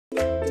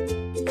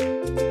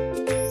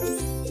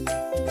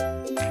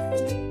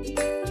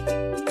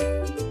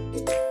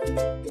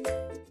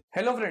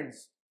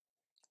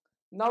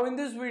Now in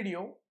this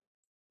video,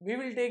 we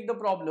will take the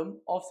problem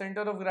of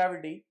center of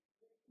gravity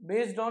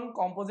based on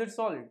composite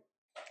solid,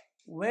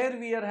 where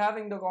we are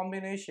having the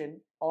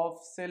combination of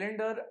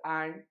cylinder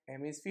and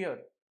hemisphere.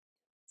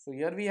 So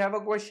here we have a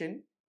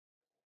question.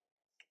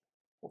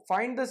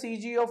 Find the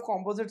CG of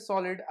composite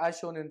solid as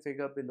shown in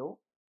figure below.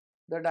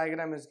 The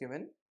diagram is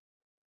given.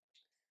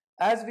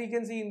 As we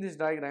can see in this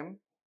diagram,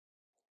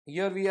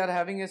 here we are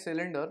having a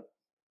cylinder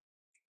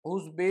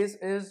whose base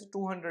is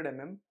 200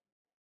 mm,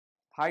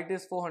 height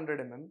is 400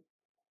 mm.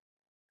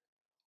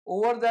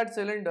 Over that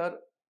cylinder,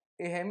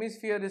 a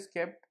hemisphere is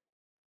kept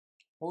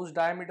whose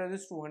diameter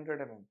is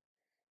 200 mm.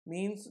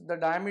 Means the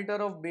diameter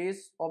of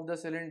base of the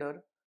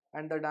cylinder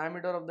and the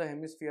diameter of the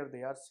hemisphere,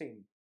 they are same.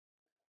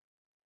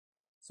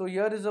 So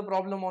here is a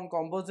problem on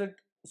composite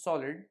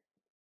solid.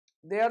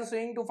 They are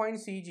saying to find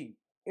CG.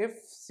 If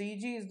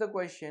CG is the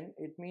question,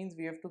 it means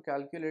we have to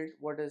calculate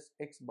what is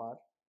X bar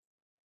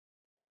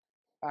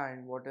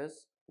and what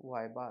is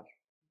Y bar.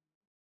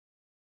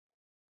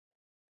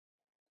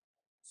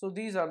 So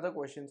these are the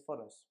questions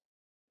for us.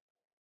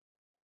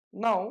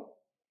 Now,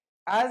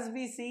 as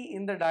we see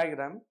in the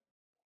diagram,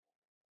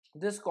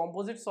 this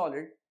composite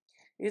solid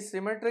is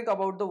symmetric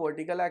about the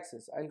vertical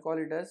axis. I'll call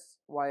it as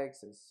Y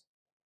axis.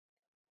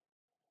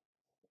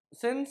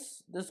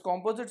 Since this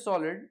composite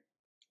solid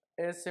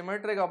is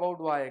symmetric about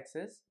Y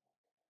axis,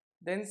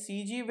 then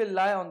CG will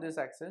lie on this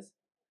axis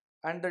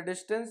and the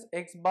distance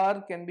X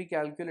bar can be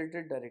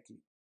calculated directly.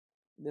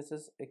 This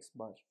is X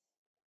bar.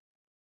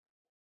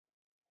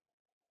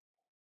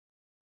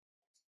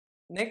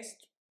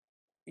 Next,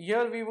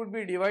 here we would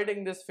be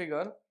dividing this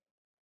figure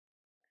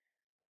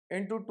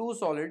into two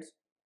solids.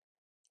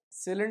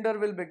 Cylinder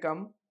will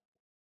become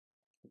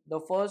the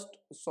first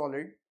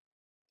solid,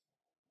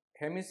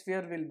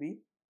 hemisphere will be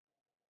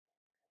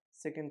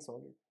second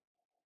solid.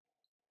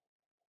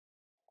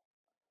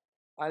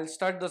 I'll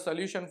start the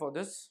solution for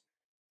this.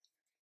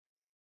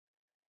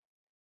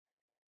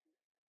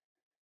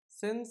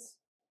 Since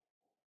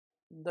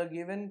the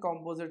given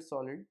composite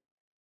solid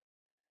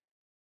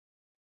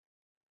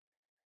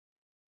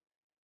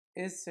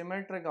is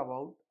symmetric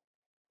about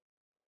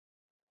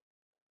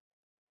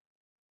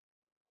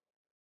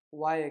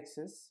Y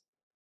axis,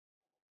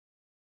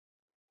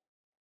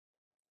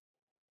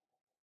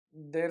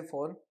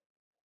 therefore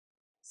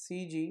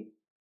CG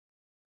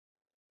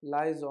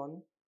lies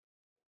on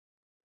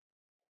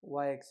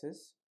Y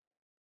axis,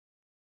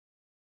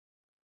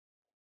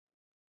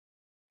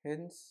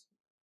 hence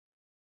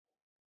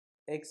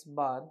X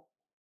bar,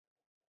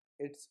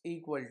 it's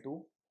equal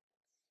to,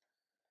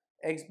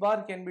 X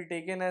bar can be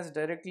taken as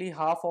directly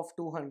half of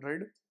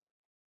 200,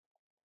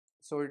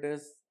 so it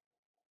is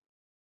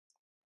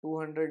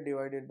 200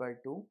 divided by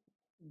 2,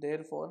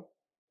 therefore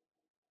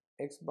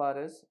X bar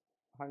is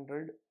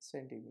 100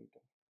 centimeter.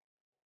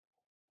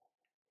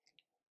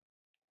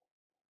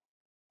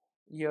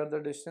 Here the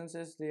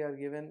distances they are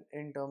given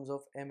in terms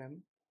of mm,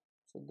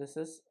 so this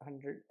is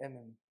 100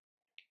 mm,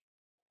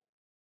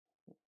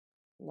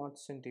 not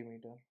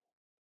centimeter.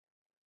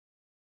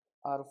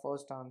 Our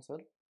first answer.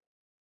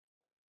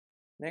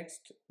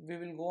 Next, we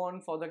will go on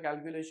for the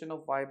calculation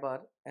of Y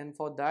bar, and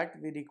for that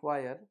we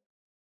require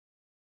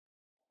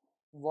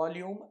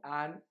volume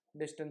and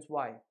distance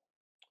Y.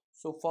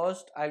 So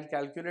first I'll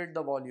calculate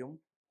the volume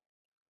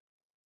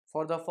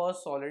for the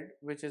first solid,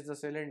 which is the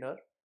cylinder.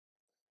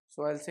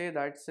 So I'll say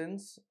that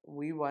since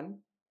V1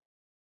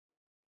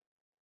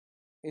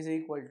 is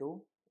equal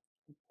to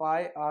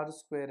pi r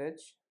square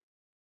h,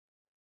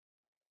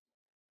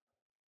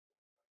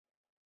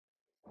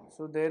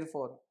 so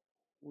therefore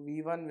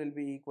V1 will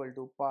be equal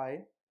to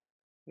pi,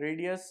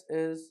 radius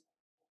is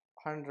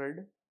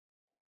 100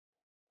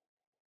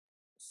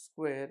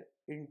 square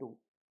into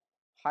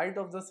height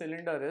of the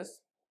cylinder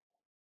is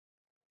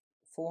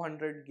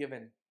 400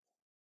 given.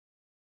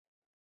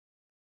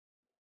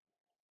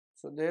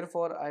 So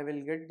therefore I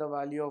will get the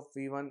value of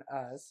V1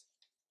 as,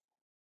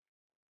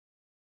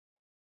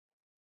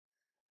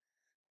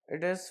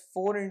 it is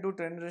 4 into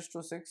 10 raised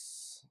to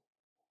 6.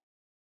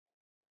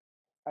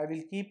 I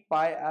will keep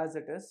pi as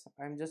it is.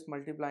 I am just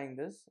multiplying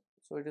this.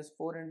 So it is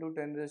 4 into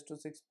 10 raised to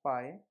 6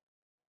 pi.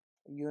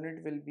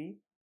 Unit will be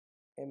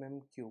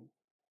mm cube.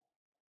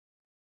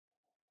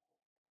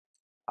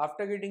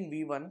 After getting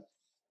V1,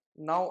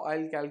 now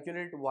I'll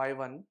calculate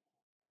Y1.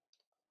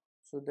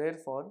 So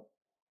therefore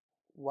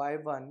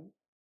Y1,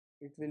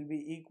 it will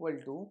be equal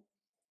to,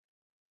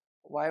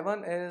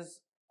 Y1 is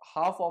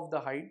half of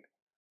the height.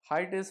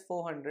 Height is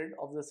 400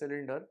 of the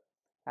cylinder,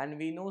 and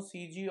we know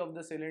CG of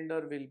the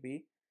cylinder will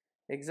be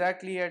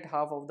exactly at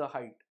half of the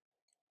height.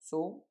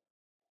 So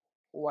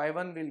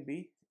Y1 will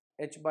be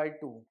h by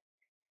 2.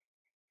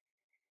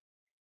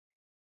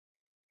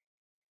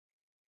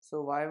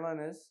 So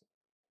Y1 is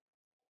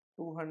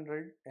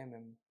 200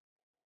 mm.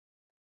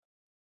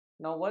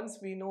 Now once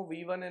we know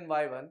V1 and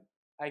Y1,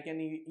 I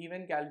can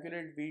even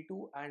calculate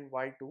V2 and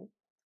Y2.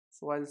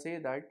 So I'll say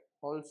that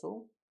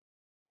also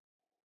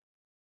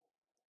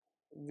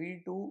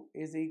V2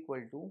 is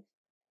equal to,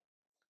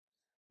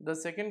 the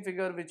second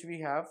figure which we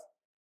have,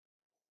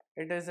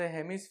 it is a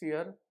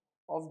hemisphere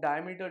of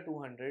diameter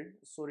 200,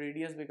 so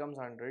radius becomes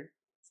 100.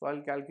 So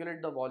I'll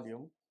calculate the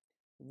volume.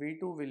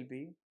 V2 will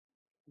be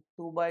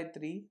 2 by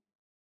 3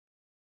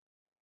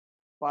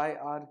 pi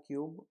r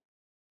cube,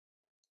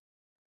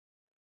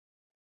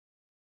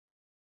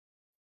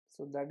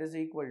 so that is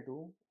equal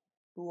to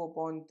 2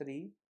 upon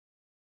 3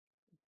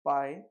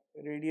 pi,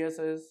 radius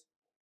is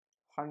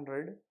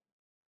 100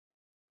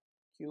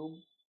 cube.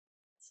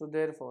 So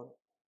therefore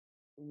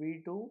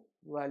V2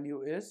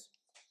 value is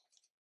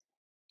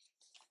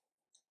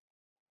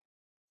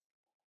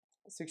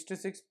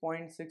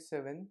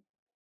 66.67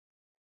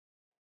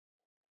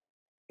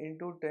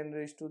 into 10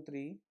 raised to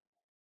 3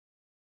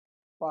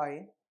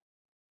 pi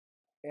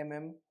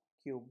mm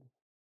cube.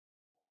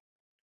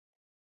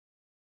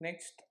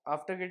 Next,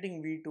 after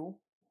getting V2,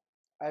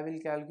 I will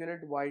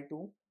calculate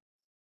Y2.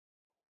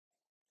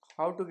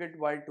 How to get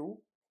Y2?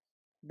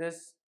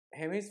 This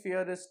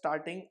hemisphere is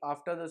starting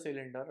after the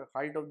cylinder.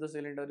 Height of the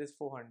cylinder is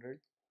 400.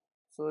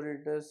 So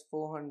it is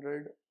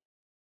 400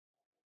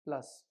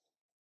 plus.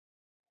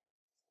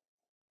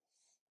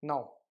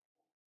 Now,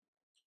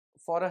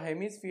 for a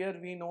hemisphere,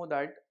 we know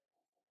that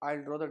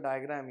I'll draw the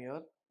diagram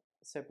here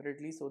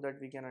separately so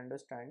that we can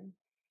understand.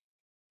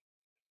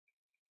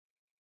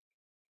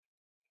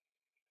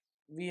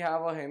 We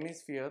have a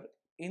hemisphere,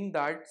 in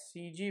that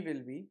CG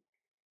will be,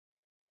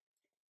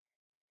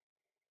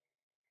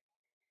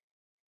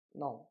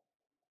 now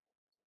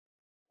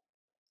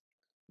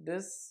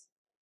this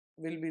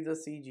will be the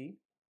CG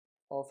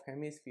of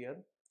hemisphere,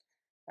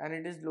 and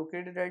it is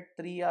located at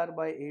 3r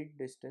by 8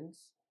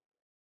 distance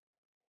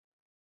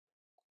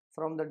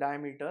from the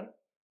diameter,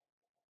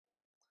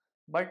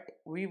 but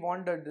we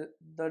want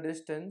the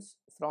distance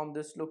from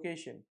this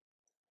location.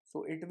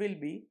 So it will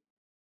be,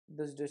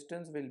 this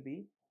distance will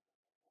be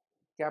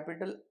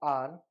capital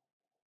R,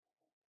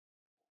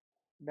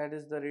 that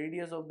is the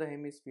radius of the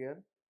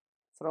hemisphere.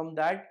 From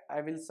that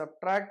I will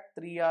subtract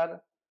 3r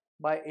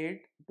by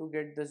 8 to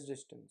get this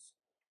distance.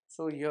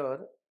 So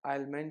here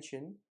I'll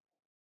mention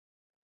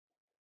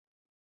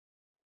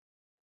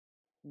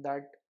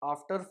that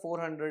after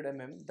 400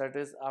 mm, that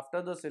is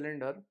after the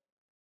cylinder,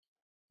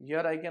 here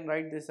I can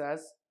write this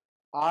as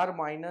r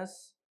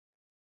minus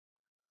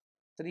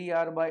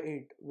 3r by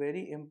 8.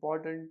 Very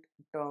important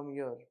term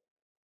here,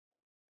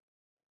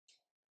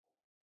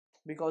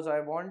 because I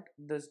want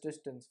this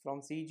distance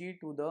from CG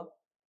to the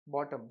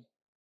bottom.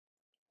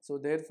 So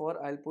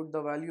therefore I'll put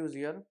the values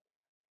here.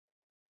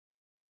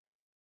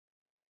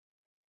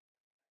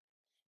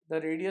 The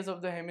radius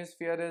of the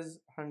hemisphere is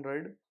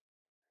 100.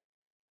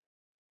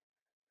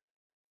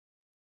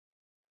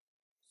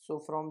 So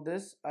from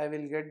this I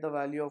will get the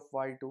value of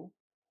Y2,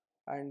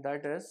 and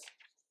that is,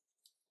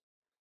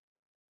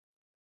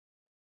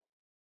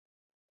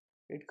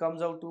 it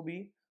comes out to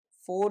be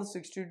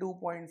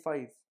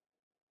 462.5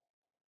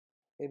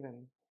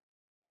 mm.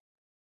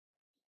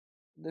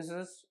 This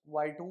is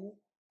Y2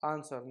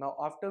 answer. Now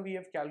after we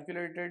have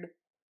calculated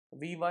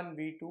V1,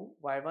 V2,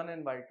 Y1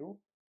 and Y2,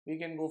 we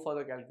can go for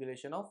the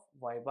calculation of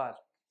Y bar.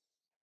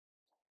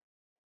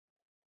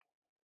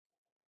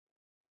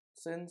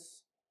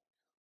 Since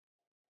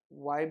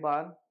Y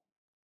bar,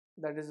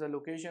 that is the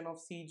location of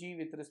CG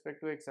with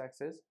respect to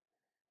x-axis,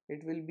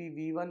 it will be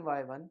V1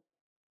 Y1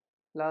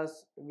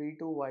 plus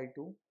V2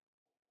 Y2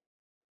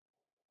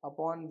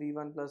 upon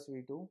V1 plus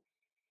V2.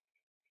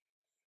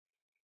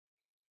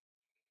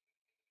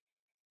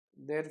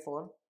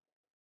 Therefore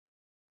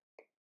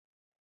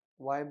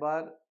Y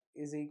bar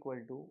is equal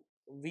to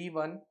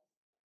V1,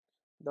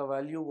 the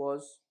value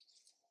was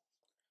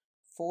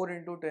 4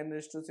 into 10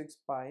 raised to 6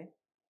 pi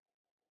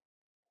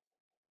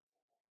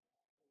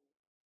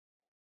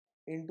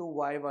into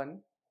Y1.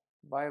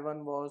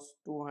 Y1 was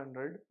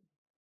 200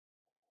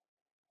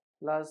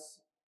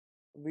 plus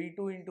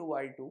V2 into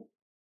Y2.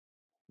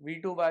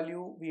 V2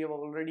 value we have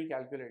already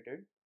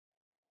calculated.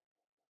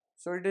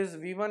 So it is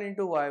V1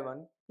 into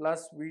Y1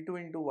 plus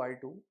V2 into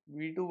Y2.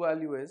 V2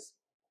 value is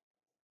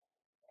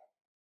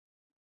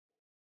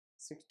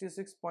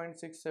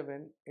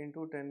 66.67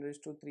 into 10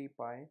 raised to 3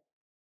 pi.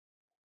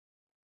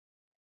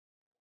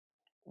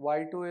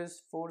 Y2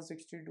 is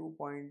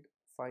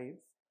 462.5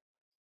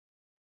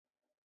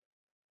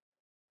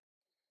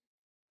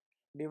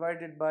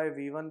 divided by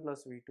V1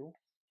 plus V2.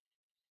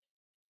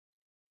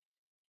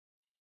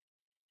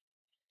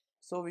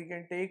 So we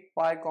can take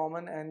pi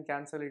common and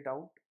cancel it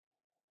out.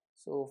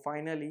 So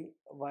finally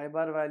Y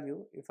bar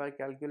value, if I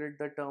calculate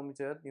the terms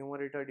here,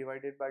 numerator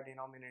divided by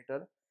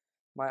denominator,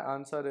 my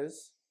answer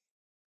is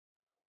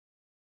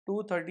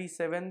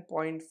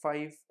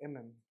 237.5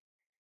 mm.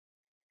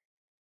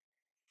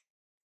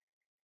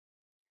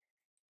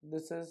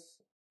 This is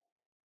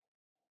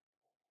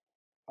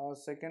our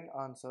second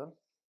answer.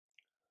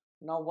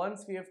 Now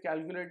once we have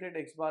calculated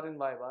X bar and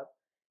Y bar,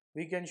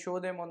 we can show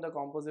them on the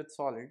composite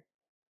solid.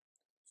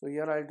 So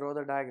here I'll draw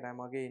the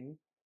diagram again.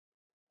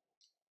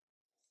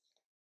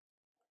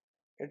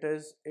 It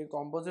is a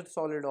composite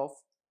solid of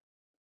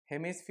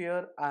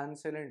hemisphere and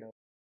cylinder.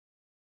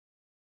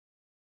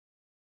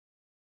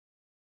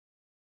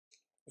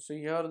 So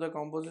here the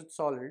composite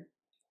solid,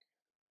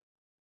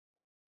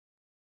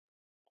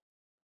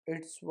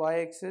 its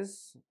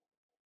y-axis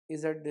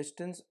is at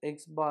distance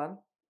x bar,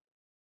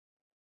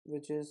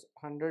 which is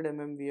 100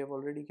 mm, we have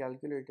already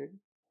calculated,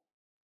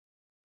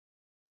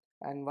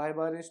 and y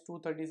bar is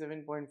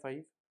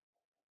 237.5.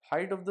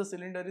 Height of the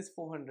cylinder is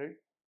 400,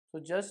 so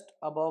just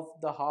above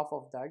the half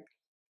of that.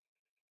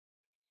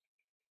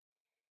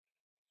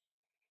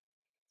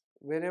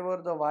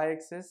 Wherever the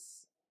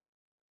y-axis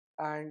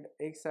and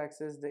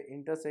x-axis they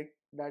intersect,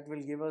 that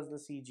will give us the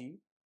CG.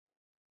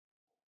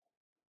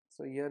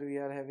 So here we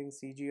are having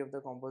CG of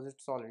the composite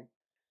solid,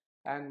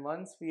 and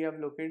once we have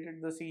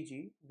located the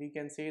CG, we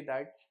can say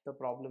that the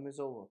problem is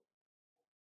over.